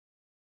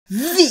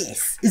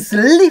This is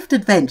the lift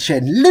adventure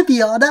in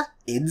Ljubljana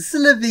in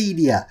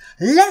Slovenia.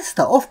 Let's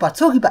start off by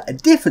talking about the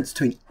difference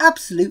between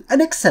absolute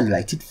and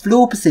accelerated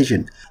floor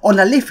position. On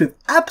a lift with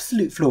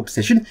absolute floor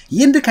position,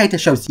 the indicator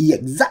shows the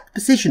exact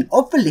position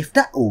of the lift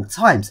at all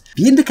times.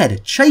 The indicator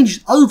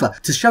changes over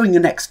to showing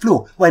the next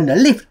floor when the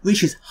lift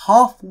reaches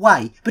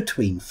halfway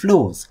between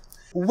floors.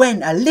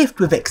 When a lift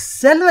with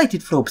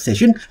accelerated floor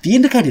position, the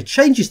indicator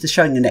changes to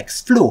showing the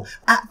next floor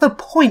at the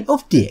point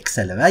of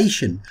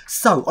deacceleration.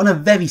 So on a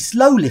very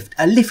slow lift,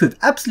 a lift with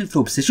absolute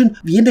floor position,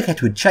 the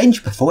indicator would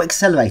change before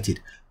accelerated.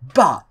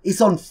 But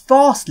it's on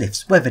fast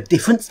lifts where the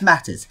difference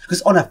matters,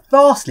 because on a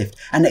fast lift,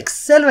 an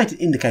accelerated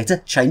indicator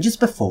changes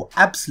before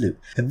absolute.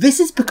 This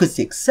is because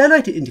the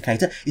accelerated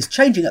indicator is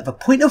changing at the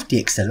point of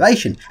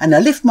deacceleration, and the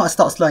lift might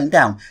start slowing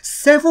down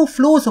several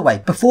floors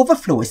away before the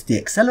floor is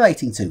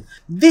deaccelerating to.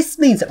 This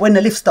means that when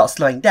the lift starts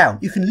slowing down,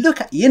 you can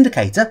look at the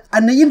indicator,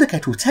 and the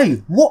indicator will tell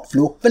you what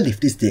floor the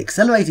lift is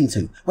deaccelerating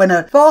to. When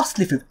a fast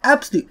lift with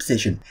absolute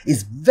position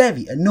is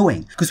very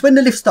annoying, because when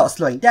the lift starts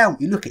slowing down,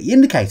 you look at the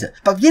indicator,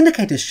 but the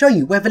indicator is showing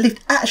you where the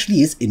lift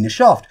actually is in the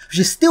shaft, which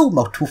is still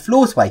multiple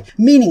floors away,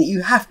 meaning that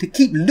you have to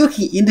keep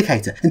looking at the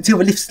indicator until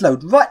the lift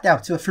slowed right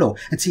down to a floor,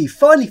 until you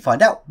finally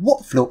find out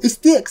what floor it's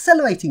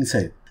deaccelerating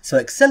to. So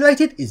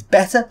accelerated is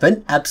better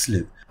than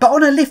absolute. But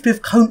on a lift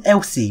with cone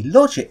LC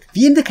logic,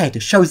 the indicator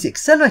shows the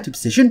accelerated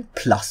position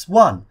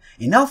 +1.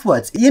 In other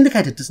words, the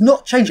indicator does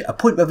not change at a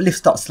point where the lift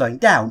starts slowing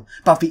down,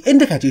 but the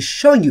indicator is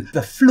showing you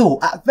the floor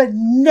at the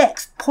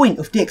next point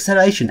of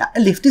deacceleration that the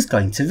lift is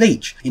going to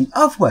reach. In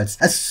other words,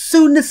 as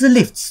soon as the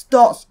lift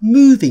starts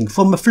moving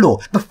from the floor,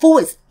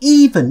 before it's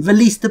even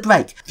released the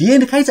brake, the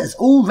indicator has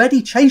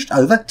already changed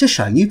over to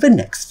showing you the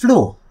next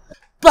floor.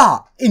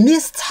 But in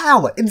this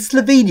tower in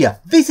Slovenia,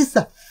 this is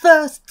the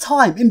first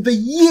time in the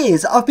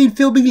years I've been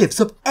filming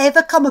lifts I've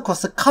ever come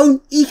across a cone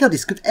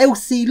eco-disc with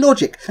LC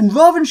logic, and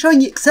rather than showing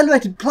the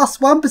accelerated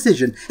 +1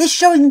 position, it's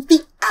showing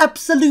the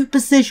absolute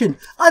position.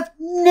 I've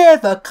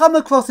never come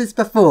across this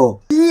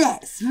before.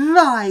 Let's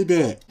ride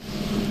it!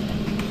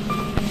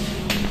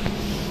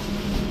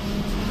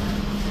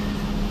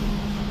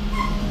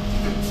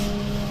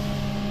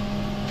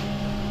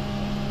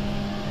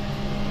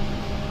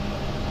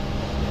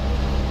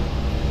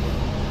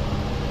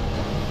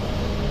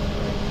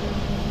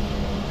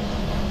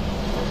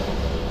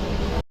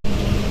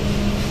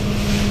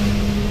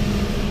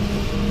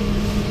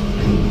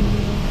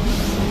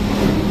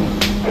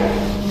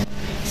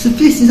 So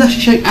this is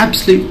actually showing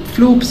absolute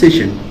floor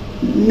position.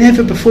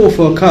 Never before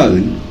for a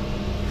cone.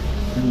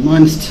 And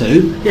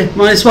 -2. Yeah,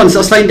 -1. So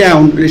it's slowing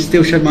down, but it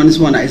still showed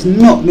 -1. That is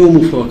not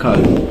normal for a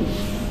cone.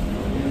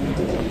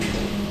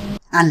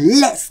 And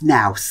let's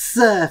now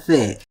surf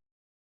it.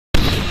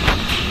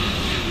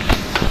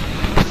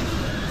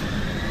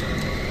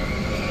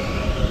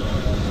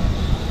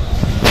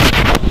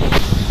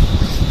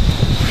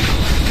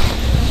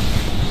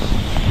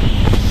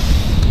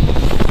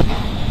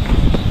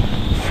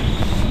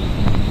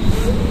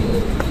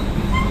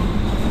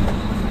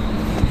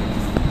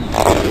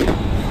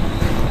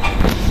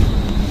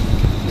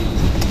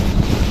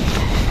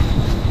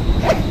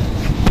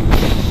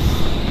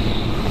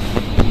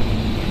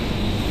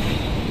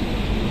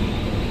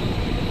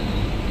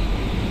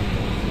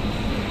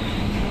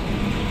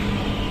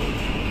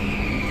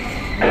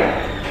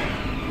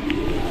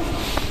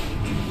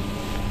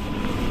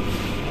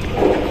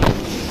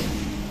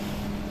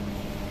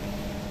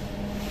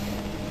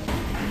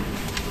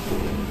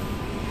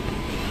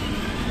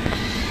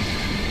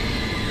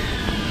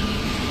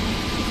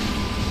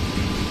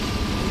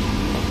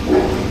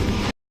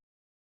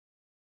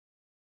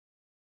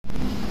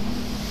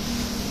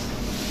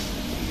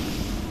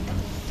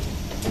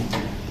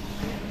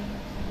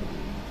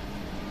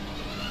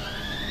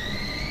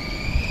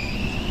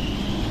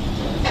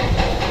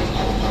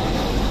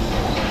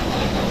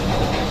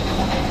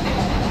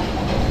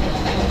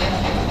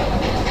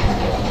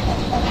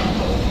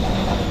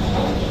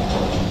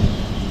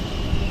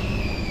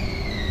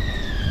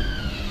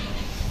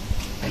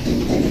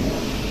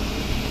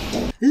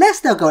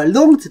 Let's now go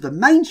along to the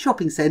main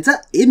shopping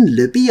centre in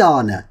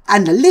Ljubljana.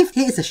 And the lift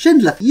here is a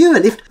Schindler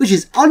Eurolift, which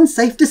is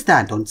unsafe to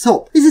stand on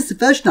top. This is the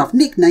version I've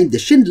nicknamed the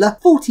Schindler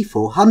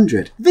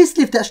 4400. This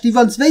lift actually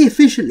runs very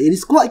efficiently and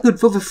is quite good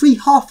for the 3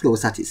 half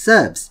floors that it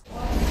serves.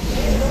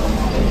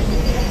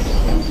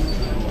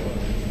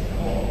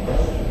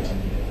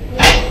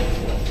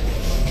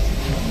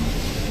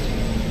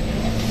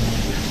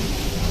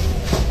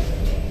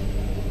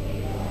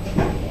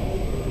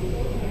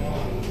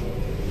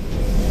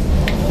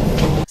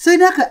 So we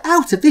now go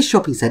out of this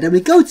shopping centre and we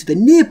go to the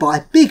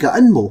nearby bigger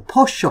and more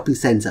posh shopping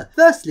centre.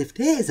 First lift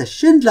here is a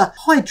Schindler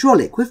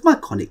hydraulic with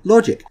Myconic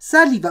logic.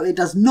 Sadly though, it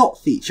does not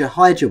feature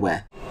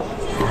hydroware.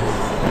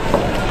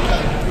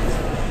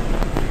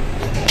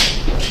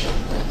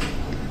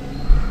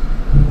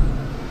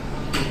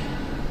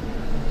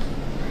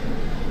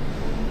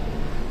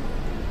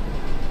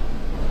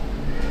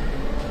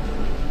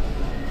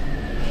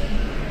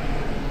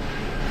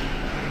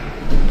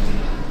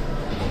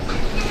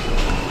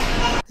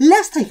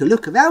 take a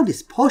look around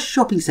this posh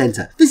shopping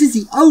centre. This is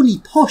the only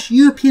posh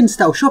European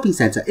style shopping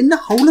centre in the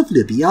whole of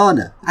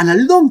Ljubljana. And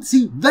along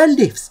to the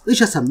lifts,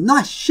 which are some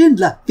nice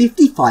Schindler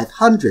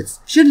 5500s.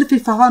 Schindler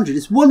 5500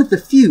 is one of the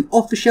few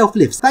off the shelf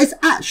lifts that is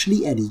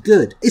actually any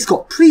good. It's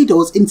got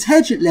pre-doors,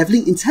 intelligent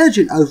levelling,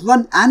 intelligent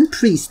overrun and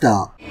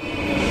pre-start.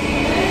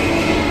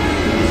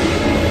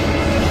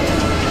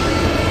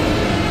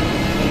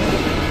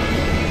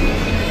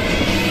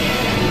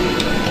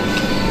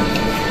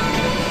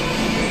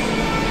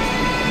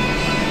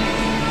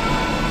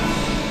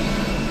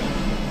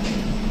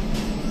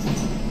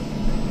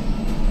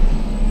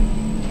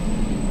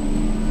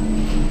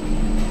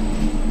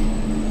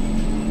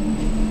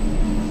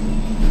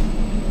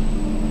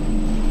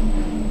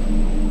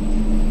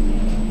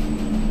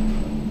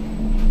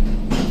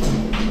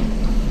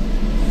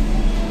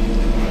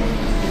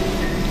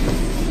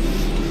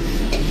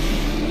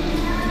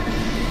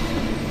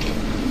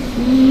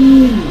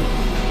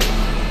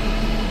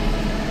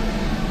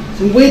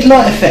 Some weird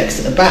light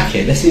effects at the back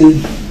here. Let's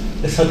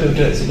hope it'll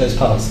do it as it goes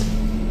past.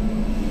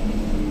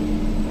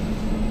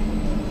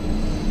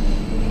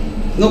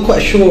 Not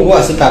quite sure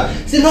what it's about.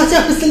 Does it light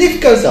up as the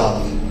lift goes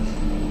up?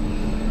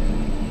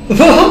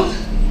 What?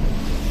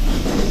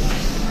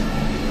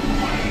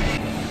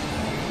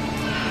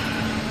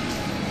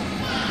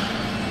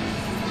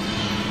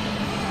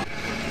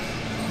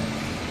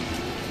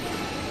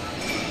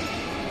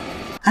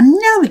 And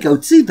now we go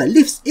to the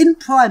lifts in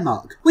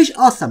Primark, which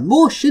are some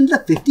more Schindler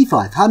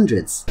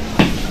 5500s.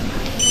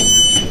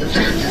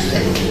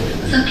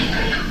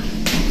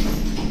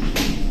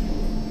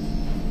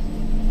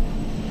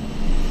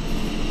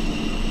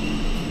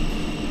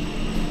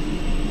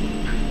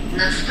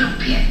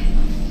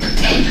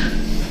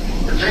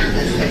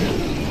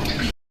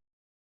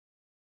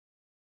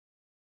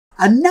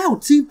 And now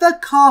to the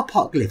car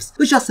park lifts,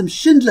 which are some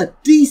Schindler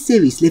D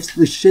series lifts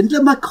with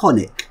Schindler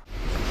Mechanic.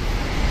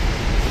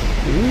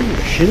 Ooh,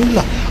 a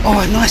Schindler.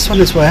 Oh, a nice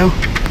one as well.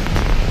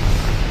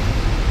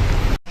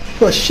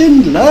 Got a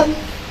Schindler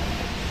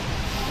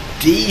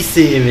D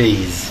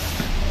series.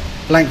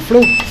 Blank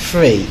floor,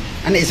 free.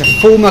 And it's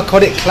a full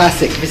Mechanic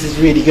classic. This is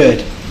really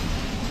good.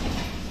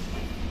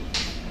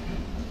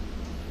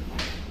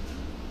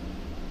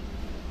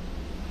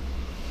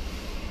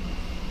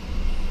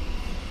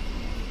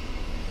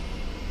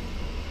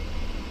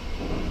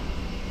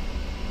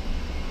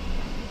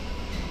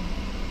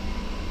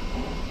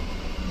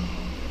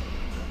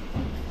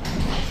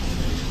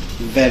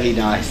 Very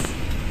nice.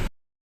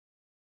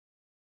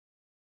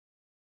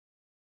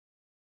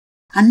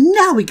 And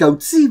now we go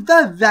to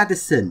the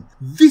Radisson.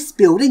 This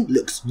building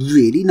looks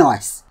really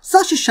nice.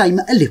 Such a shame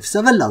that the lifts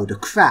are a load of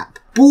crap.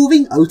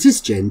 Boring Otis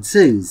Gen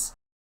 2s.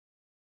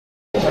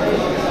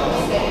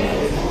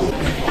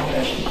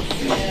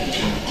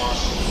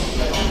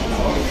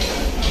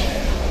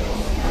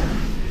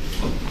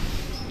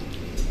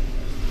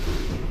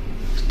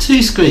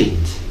 Two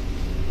screens.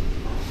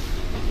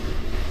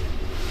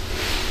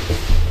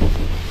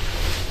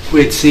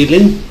 Weird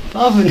ceiling.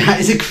 Other than that,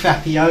 it's a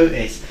crappy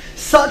Otis.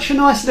 Such a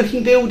nice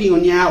looking building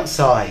on the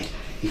outside.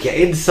 You get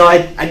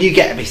inside and you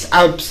get this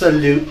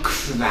absolute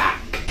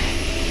crack.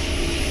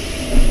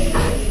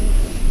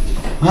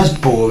 That's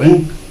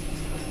boring.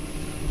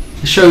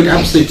 It showed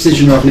absolute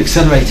precision rather than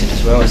accelerated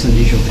as well, as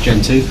unusual for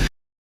Gen 2.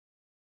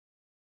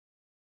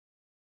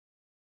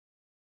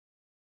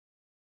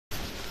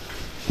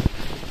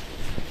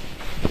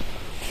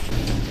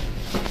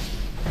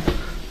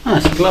 Ah,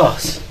 it's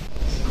glass.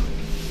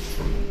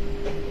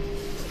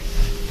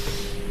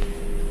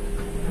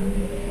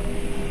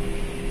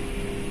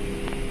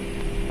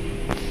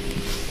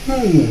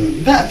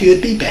 That view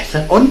would be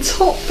better on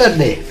top of the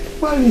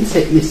lift, won't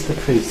it, Mr.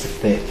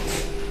 Crucifix?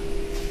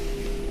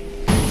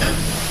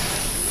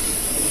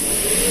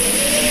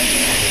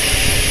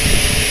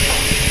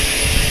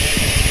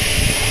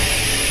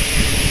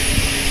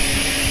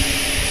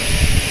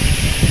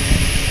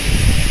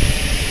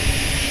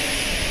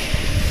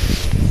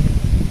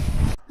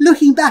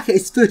 Looking back at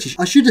its footage,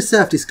 I should have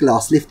surfed this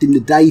glass lift in the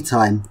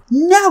daytime.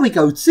 Now we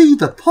go to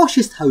the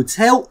poshest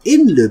hotel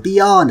in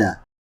Ljubljana.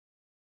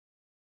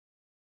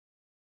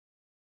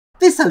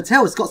 This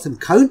hotel has got some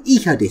cone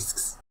eco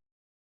discs.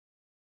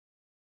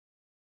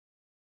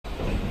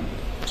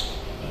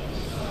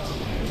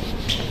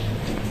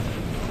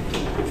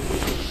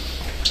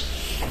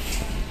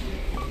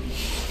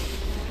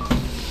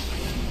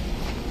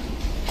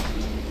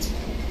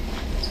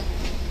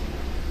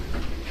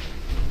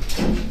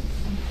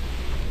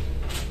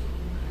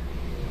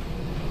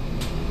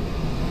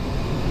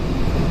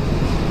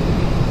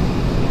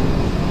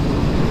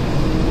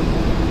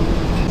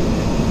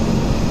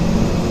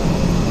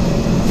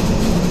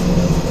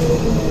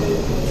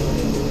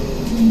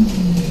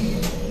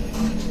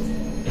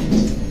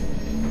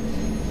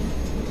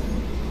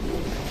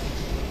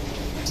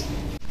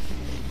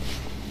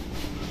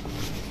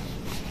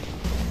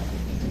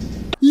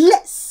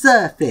 Let's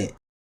surf it!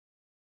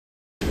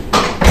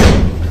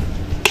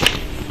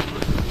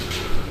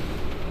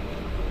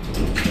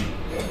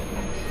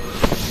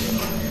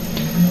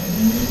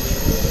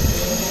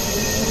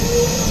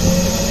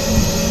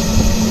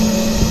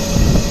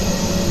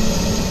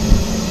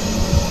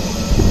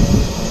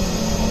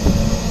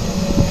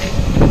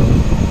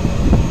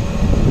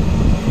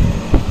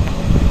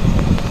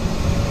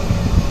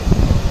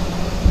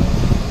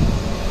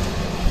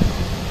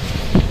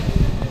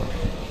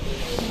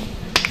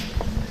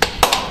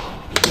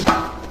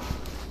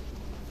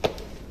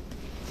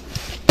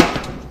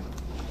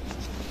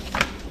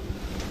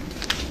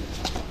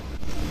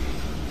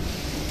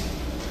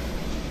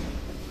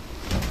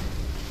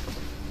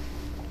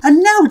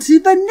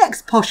 the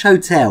next posh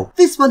hotel.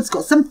 This one's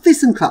got some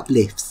funicular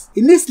lifts.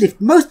 In this lift,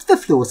 most of the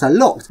floors are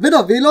locked, but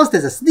I realised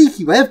there's a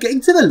sneaky way of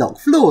getting to the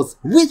locked floors,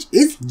 which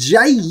is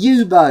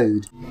JU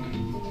mode.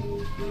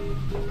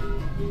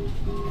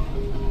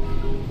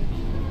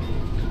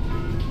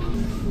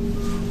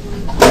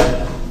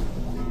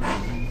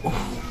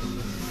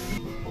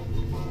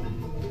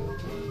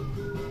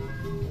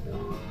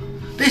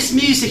 This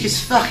music is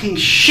fucking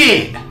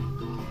shit!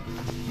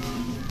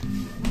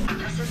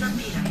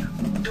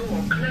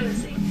 Door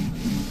closing.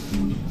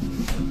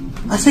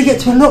 I say get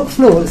to a locked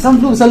floor. Some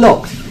floors are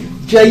locked.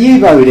 JU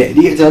mode it,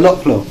 you get to a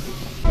locked floor.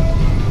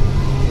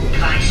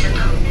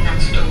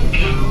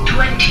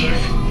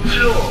 20th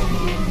floor.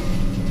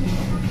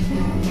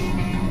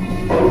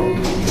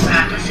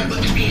 Vrata se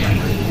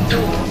otwirają.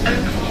 Door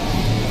open.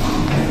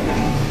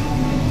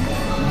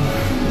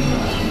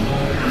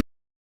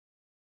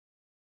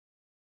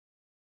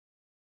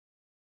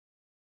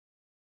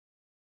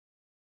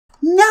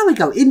 Now we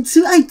go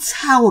into a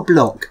tower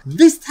block.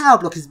 This tower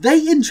block is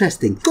very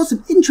interesting. It's got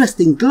some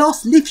interesting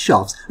glass lift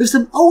shafts with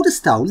some older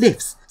style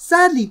lifts.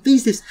 Sadly,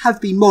 these lifts have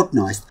been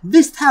modernised.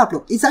 This tower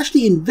block is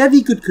actually in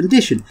very good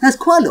condition and has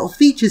quite a lot of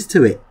features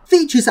to it.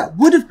 Features that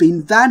would have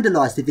been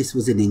vandalised if this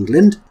was in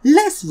England.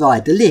 Let's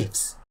ride the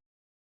lifts.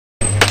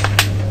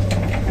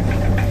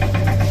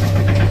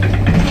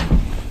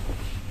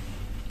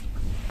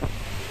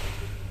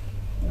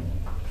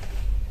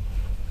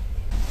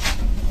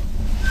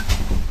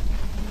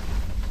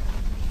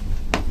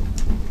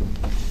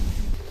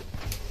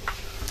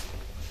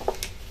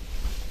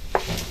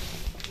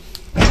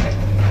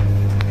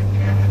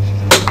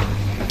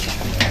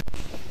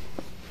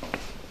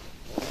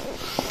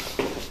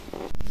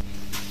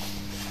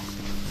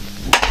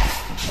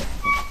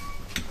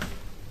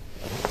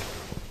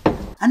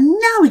 And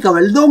now we go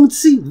along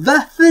to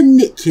the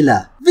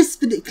funicular. This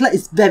funicular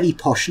is very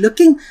posh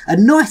looking, a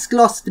nice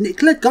glass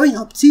funicular going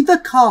up to the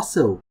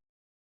castle.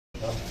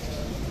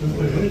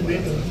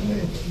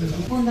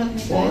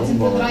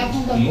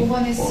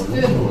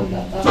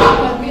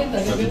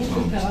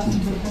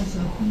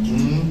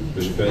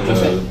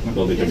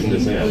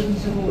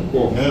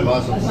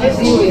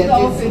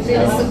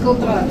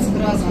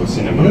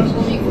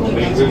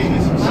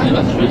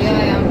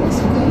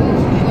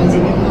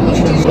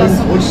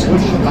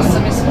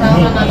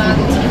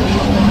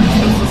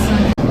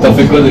 T'as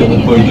fait quoi des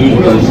ronds-points d'eux? J'ai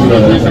pas vu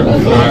là, ça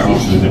confère,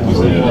 je les ai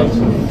posés.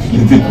 Je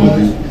les ai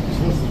déposés.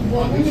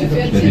 Je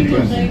les ai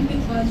déposés.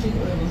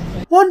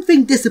 One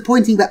thing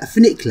disappointing about the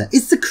funicular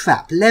is the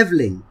crap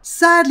levelling.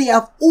 Sadly,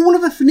 out of all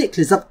of the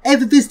funiculars I've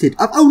ever visited,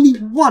 I've only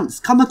once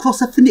come across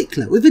a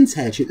funicular with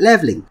intelligent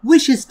levelling,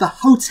 which is the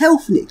hotel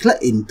funicular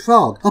in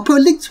Prague. I'll put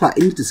a link to it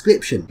in the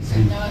description.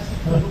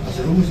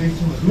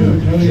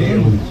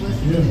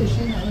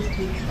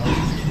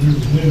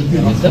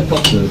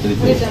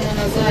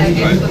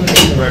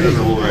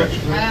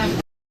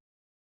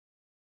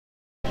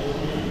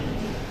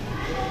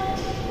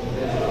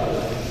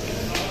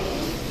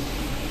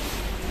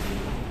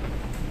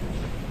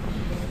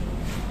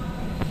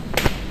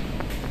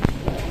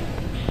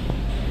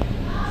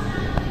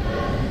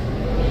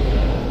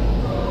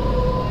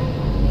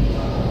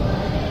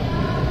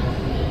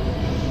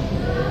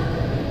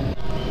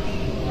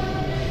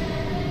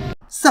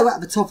 So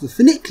at the top of the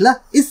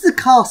funicular is the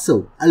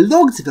castle,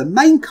 along to the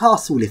main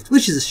castle lift,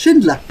 which is a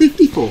Schindler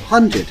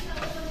 5400.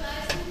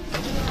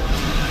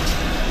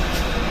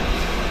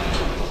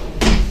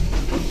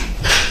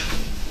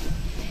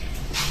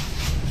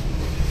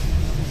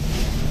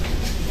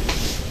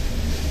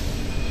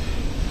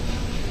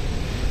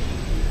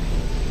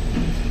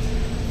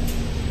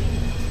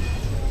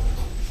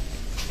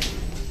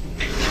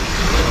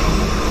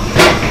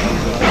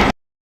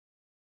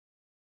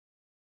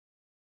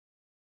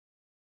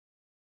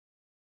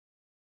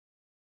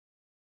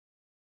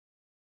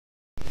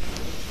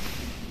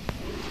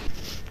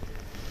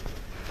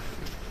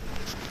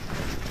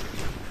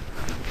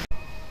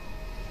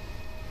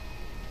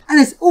 And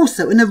there's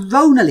also an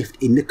Arona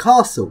lift in the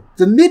castle.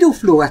 The middle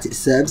floor that it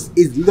serves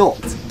is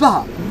locked,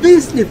 but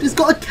this lift has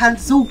got a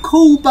cancel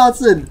call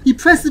button. You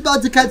press the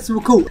button to cancel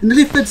a call and the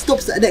lift then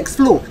stops at the next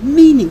floor,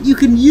 meaning you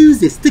can use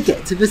this to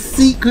get to the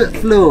secret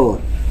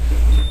floor.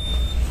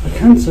 It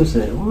cancels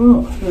it,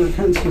 what? It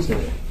cancels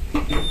it.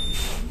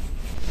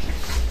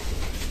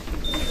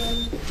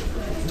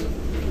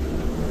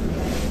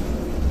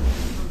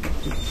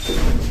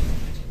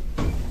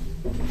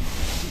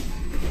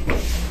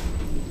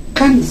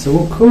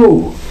 Cancel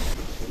call.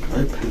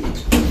 Open.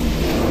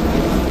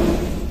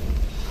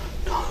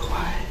 No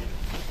way.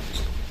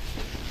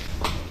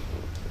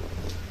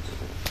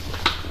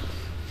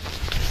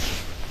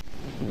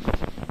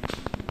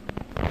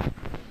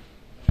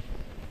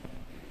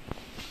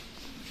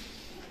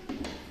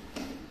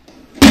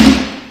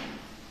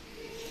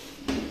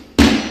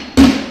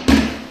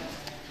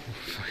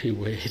 Very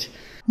weird.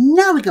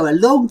 Now we go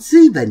along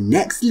to the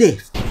next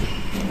lift.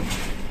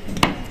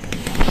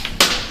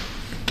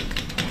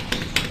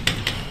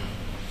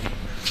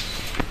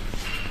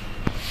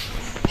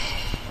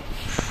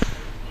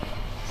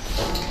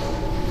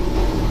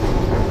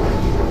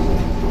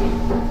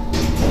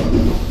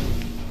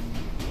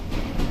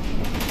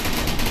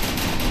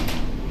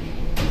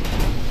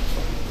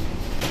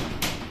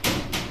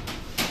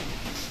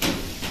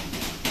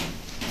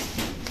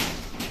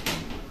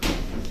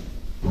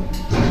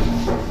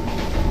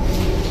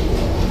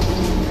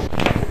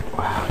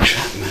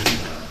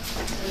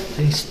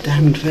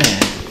 stand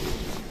there.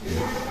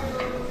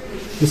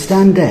 You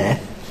stand there.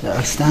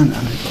 I stand.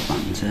 I got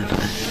buttons there, but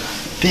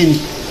bin.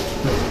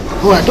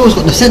 Oh, that door's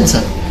got the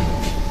sensor.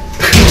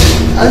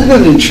 How's it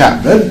going in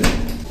Chapman?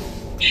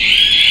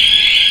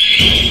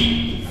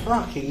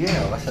 Fucking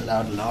hell, that's a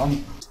loud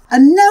alarm.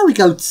 And now we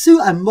go to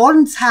a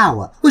modern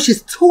tower, which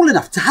is tall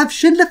enough to have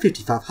Schindler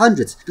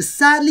 5500s, but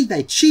sadly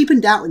they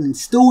cheapened out and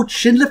installed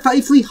Schindler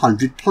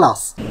 3300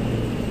 Plus.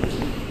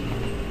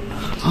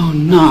 Oh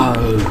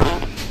no.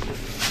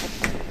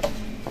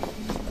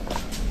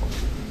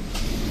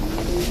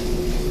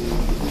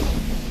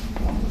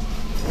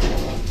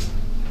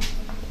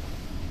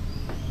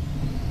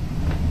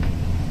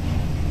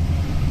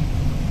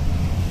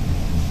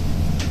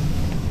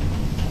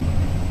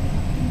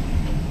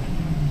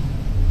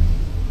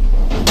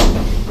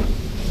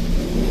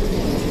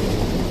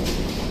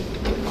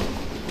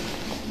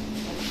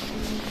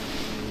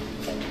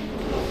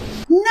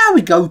 Now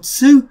we go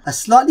to a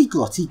slightly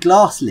grotty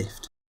glass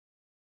lift.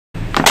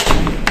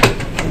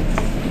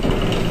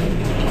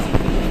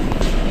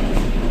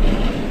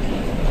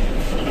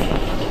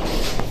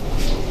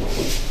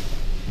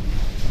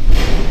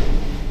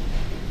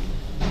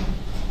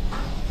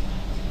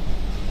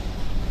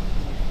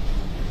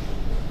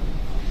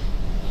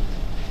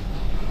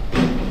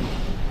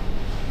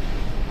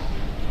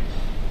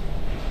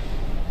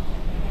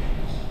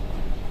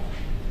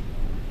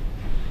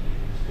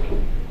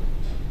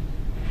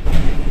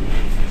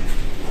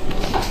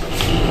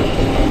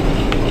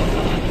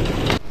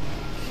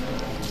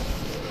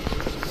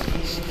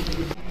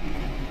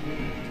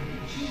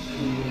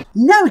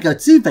 Now we go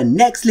to the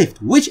next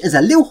lift, which is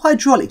a little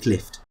hydraulic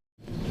lift.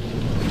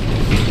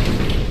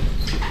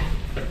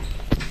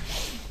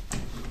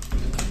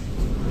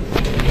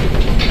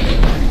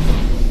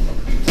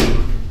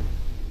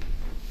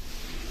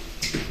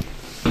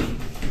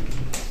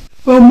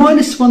 Well,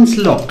 minus one's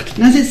locked,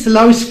 and as it's the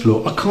lowest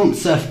floor, I can't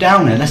surf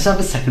down there. Let's have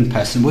a second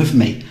person with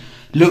me.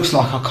 Looks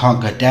like I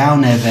can't go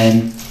down there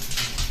then.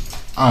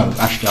 Oh,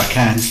 actually I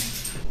can.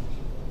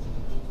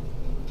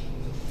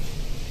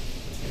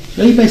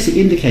 The basic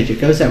indicator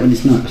goes out when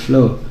it's not the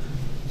floor,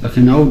 like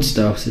an old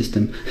style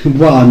system.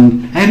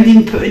 1, and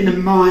input in the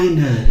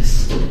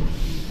minors.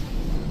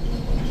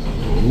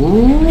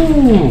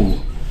 Ooh.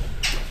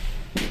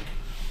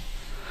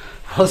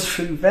 What's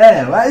through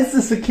there? That is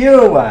the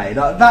secure way.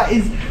 Like, that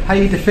is how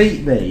you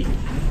defeat me.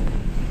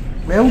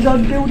 Well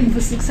done building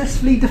for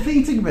successfully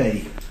defeating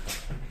me.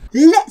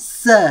 Let's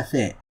surf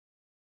it.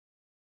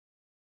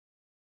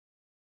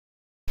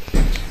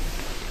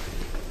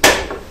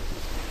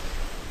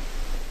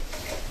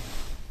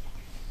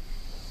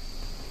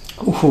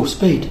 Oh, full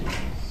speed.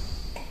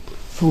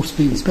 Full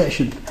speed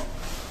inspection.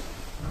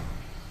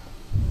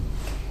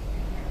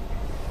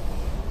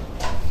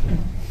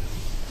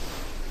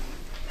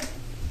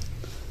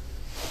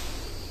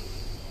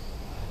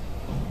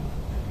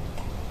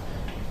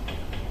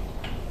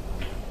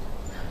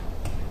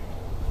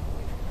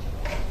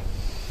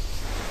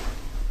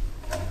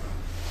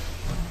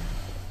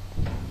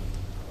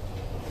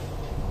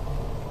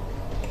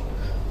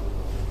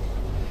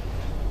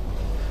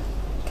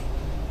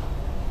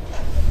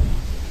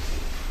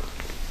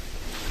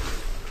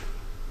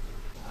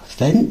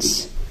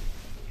 Fence?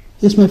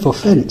 It's made for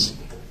fence.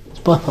 It's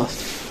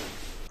bypassed.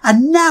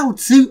 And now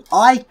to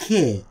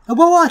IKEA. And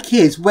while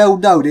IKEA is well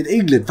known in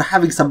England for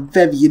having some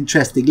very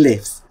interesting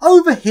lifts,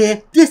 over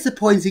here,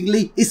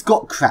 disappointingly, it's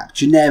got crap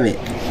generic.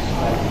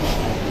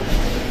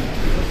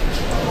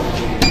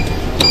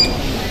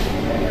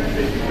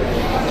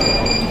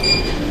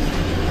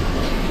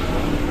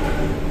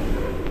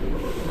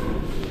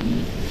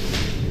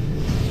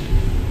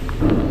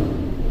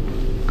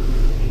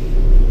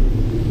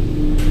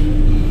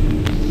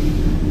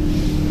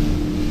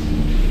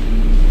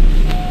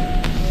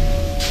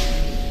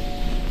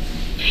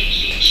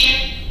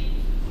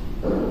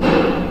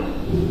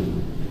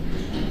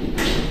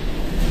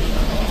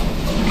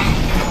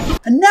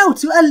 And now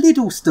to a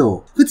Lidl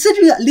store.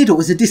 Considering that Lidl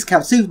is a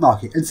discount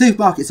supermarket and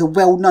supermarkets are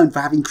well known for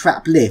having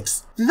crap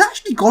lifts, they've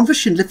actually gone for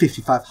Schindler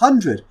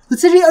 5500.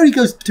 Considering it only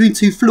goes between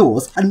 2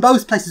 floors and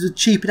most places would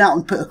cheapen out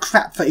and put a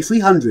crap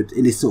 3300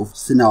 in this sort of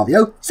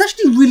scenario, it's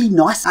actually really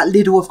nice that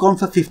Lidl have gone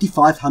for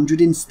 5500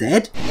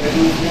 instead.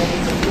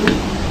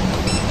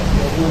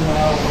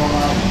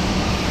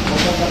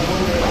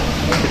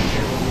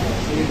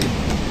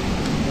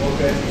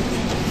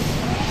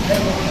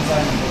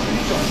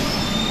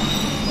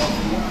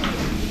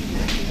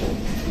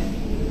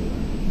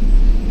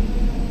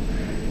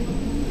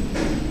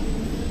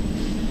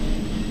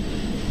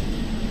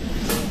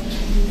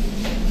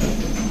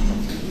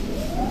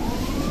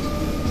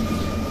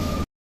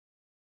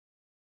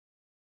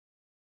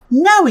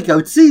 Now we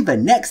go to the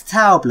next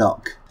tower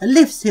block. The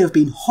lifts here have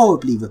been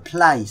horribly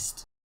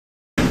replaced.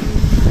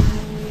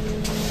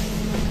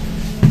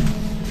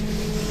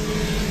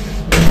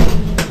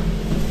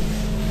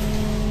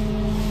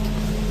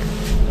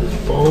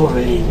 It's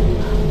boring.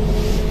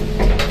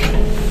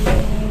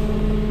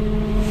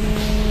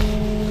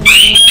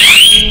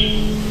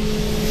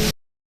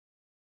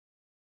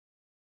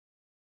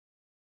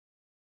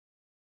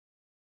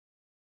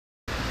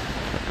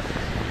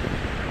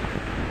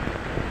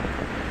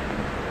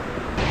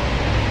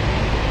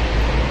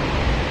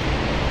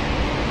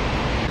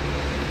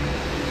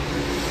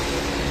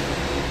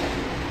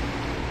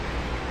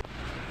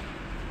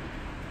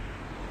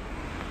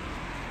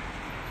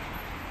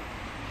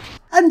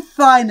 And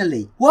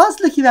finally, whilst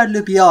looking around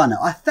Ljubljana,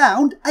 I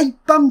found a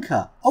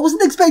bunker. I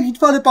wasn't expecting to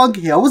find a bunker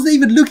here. I wasn't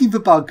even looking for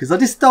bunkers. I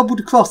just stumbled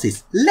across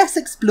this. Let's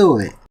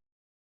explore it.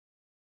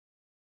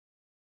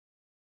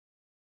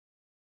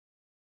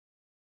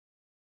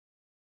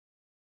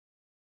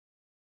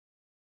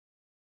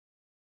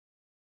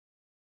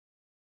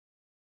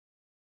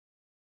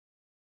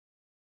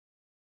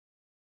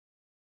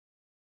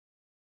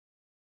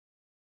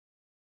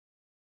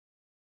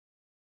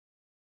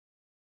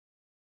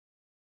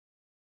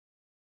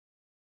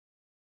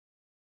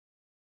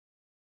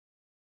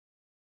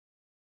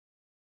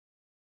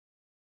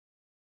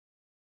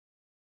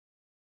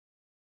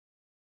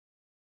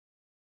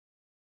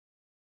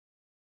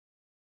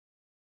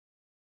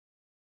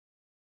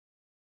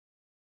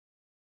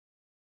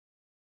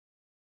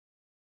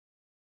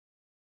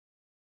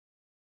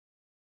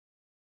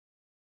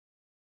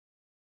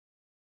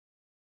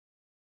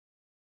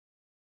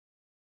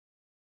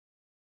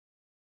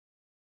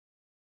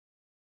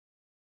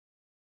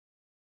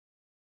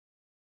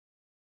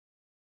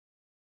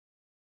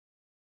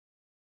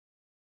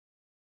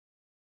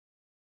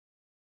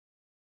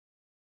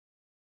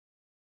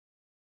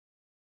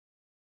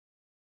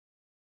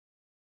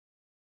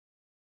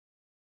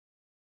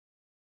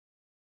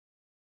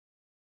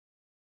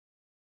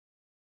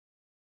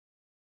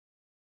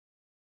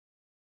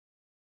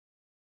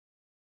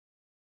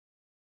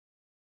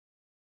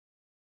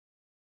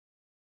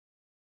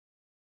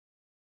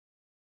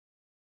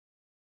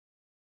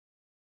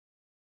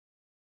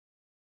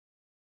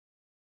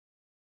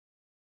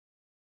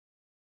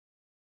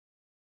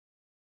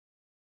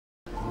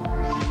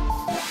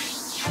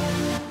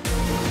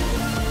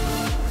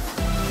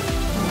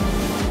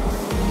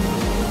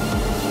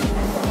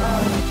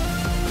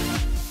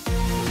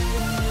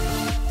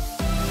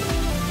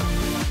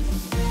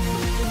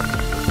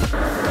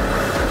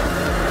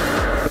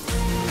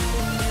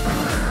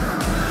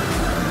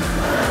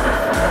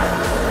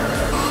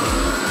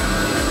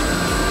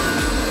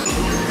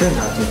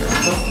 Benvenuto in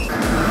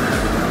casa.